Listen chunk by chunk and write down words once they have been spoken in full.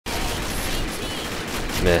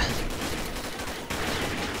Meh.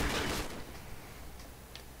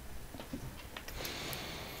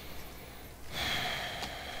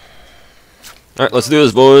 Alright, let's do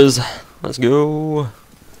this, boys. Let's go.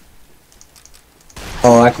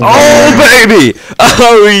 Oh, I can. Oh, baby!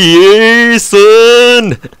 Oh, yeah,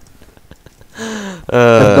 son!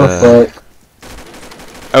 Go for it.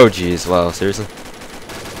 Oh, jeez. Wow, seriously?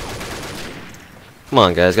 Come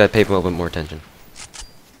on, guys. Gotta pay a little bit more attention.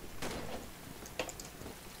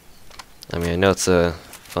 I mean, I know it's a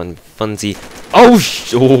funsy. Oh,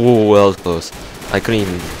 oh, that was close. I couldn't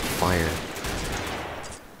even fire.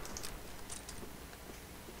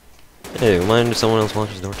 Hey, mind if someone else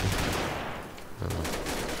watches the door too?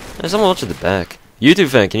 Hey, someone watches the back. YouTube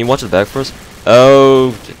fan, can you watch the back for us?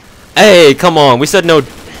 Oh, hey, come on. We said no.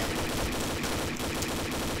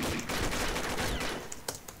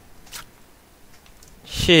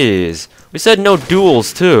 Jeez, we said no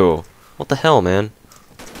duels too. What the hell, man?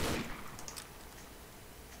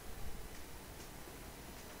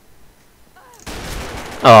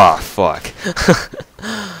 Ah, oh, fuck.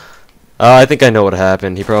 I think I know what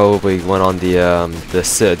happened. He probably went on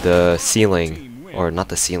the ceiling, or not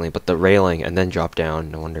the ceiling, but the railing, and then dropped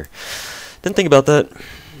down. No wonder. Didn't think about that.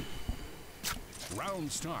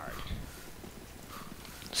 Round start.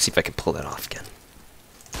 See if I can pull that off again.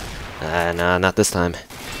 Nah, not this time.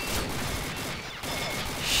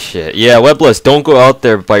 Shit. Yeah, Webless, don't go out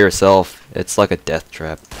there by yourself. It's like a death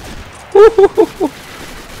trap.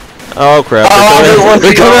 Oh crap!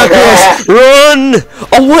 They're coming after us! Run!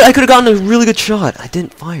 Oh what? I could have gotten a really good shot. I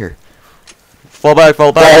didn't fire. Fall back,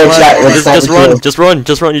 fall back. Fall back. Just run, just run,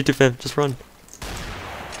 just run, YouTube fan, just run.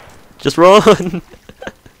 Just run.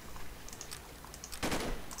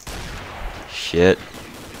 Shit.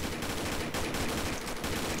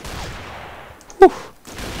 Whew.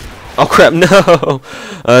 Oh crap! No.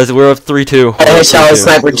 So we're up 3-2. I shot with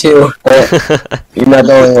sniper too. You're not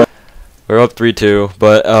the only one. We're up 3-2,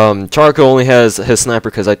 but Charco only has his sniper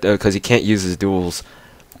because he can't use his duels.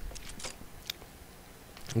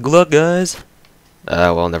 Good luck, guys.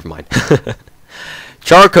 Well, never mind.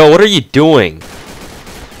 Charco, what are you doing?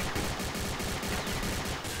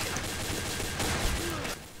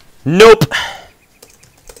 Nope.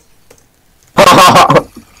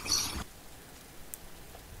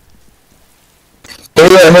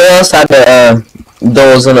 Who else had the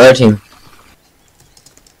duels on our team?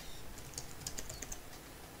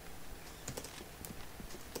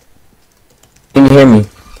 Can you hear me?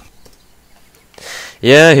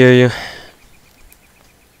 Yeah, I hear you.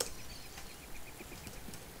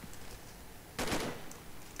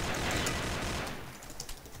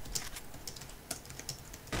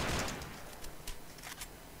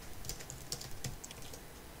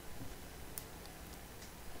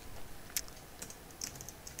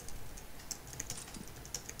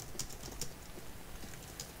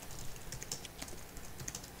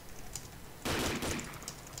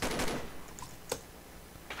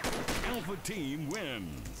 Alpha team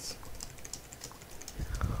wins.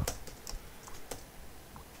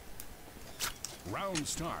 Round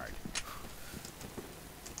start.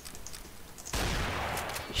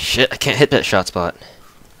 Shit, I can't hit that shot spot.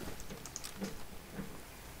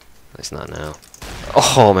 At least not now.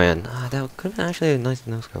 Oh man, that could have been actually a nice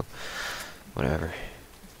no scope. Whatever.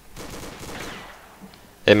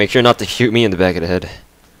 Hey, make sure not to shoot me in the back of the head.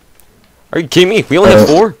 Are you kidding me? We only have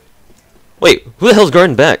 4? Wait, who the hell's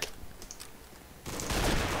guarding back?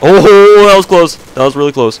 Oh, that was close. That was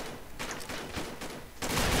really close.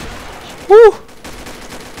 Woo!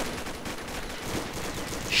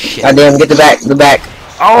 Shit. Goddamn, get the back,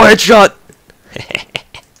 Oh, headshot!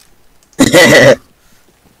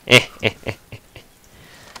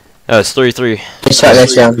 Oh, it's 3-3. Shot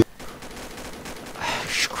next round.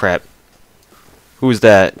 Crap. Who's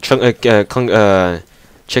that?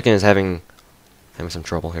 Chicken is having some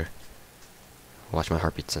trouble here. Watch my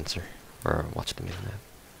heartbeat sensor. Or watch the map.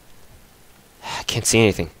 I can't see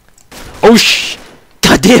anything. Oh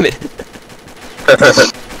God damn it!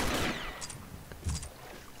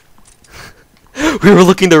 We were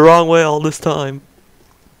looking the wrong way all this time.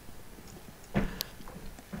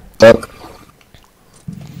 Look.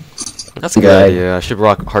 That's a good idea. I should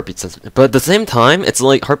rock a heartbeat sensor. But at the same time, it's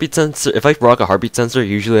like heartbeat sensor. If I rock a heartbeat sensor,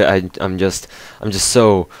 usually I'm just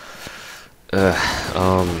so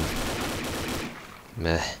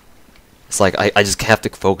meh. It's like I just have to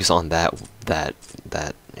focus on that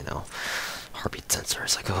you know, heartbeat sensor.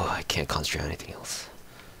 It's like, oh, I can't concentrate on anything else.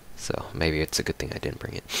 So maybe it's a good thing I didn't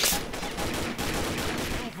bring it.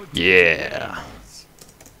 Yeah.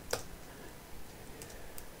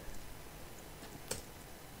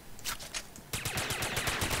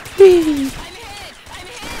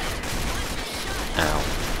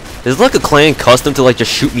 Is like a clan custom to like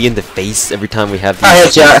just shoot me in the face every time we have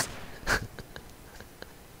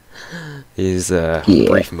these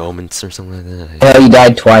brief moments or something like that? Yeah, you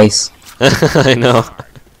died twice. I know.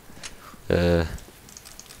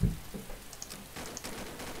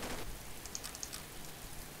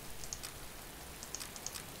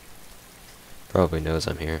 Probably knows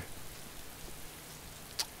I'm here.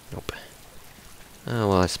 Nope. Oh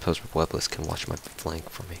well, I suppose Webless can watch my flank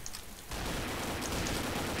for me.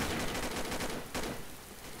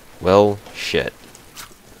 Well, shit.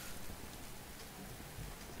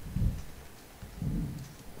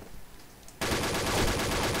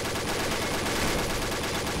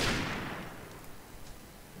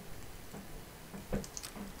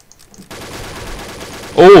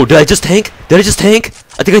 Oh, did I just tank? Did I just tank?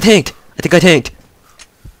 I think I tanked. I think I tanked.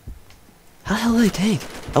 How the hell did I tank?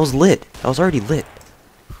 I was lit. I was already lit.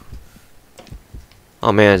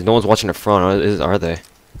 Oh man, no one's watching the front, are they?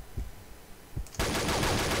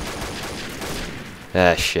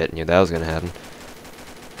 Ah shit, knew that was gonna happen.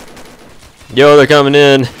 Yo, they're coming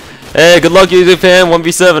in. Hey, good luck, YouTube fam.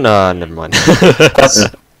 1v7. Ah, never mind.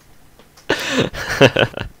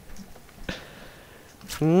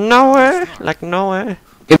 Nowhere, like nowhere.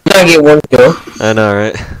 If I get one kill. I know,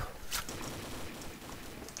 right?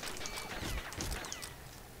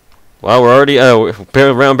 Well, we're already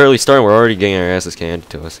round barely starting. We're already getting our asses handed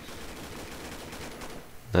to us.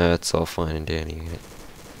 That's all fine and dandy.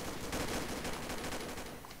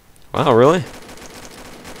 Wow, really?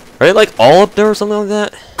 Are they like all up there or something like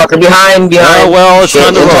that? Fucker behind. Oh well, it's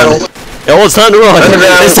time to run. Oh, well, it's time to run.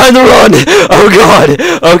 It's time to run. Oh god.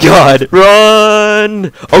 Oh god.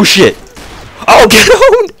 Run. Oh shit. Oh, get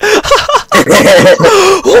owned.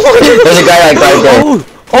 There's a guy like right there.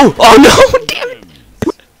 Oh no, damn it.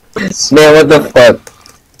 Man, what the fuck?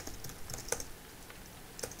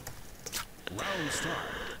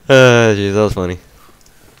 Jeez, that was funny.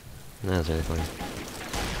 That was really funny.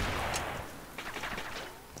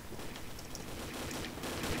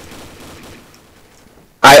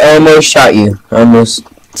 I almost shot you. Almost.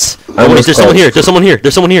 Oh wait, there's someone here. There's someone here.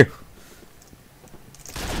 There's someone here.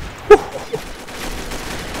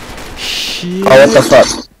 Shit. Oh, what the fuck?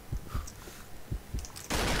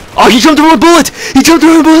 Oh, he jumped over my bullet! He jumped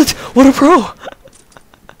over my bullet! What a pro!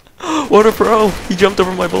 What a pro! He jumped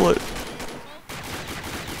over my bullet.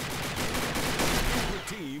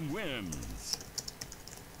 Team wins.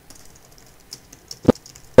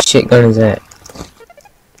 What shit gun is that?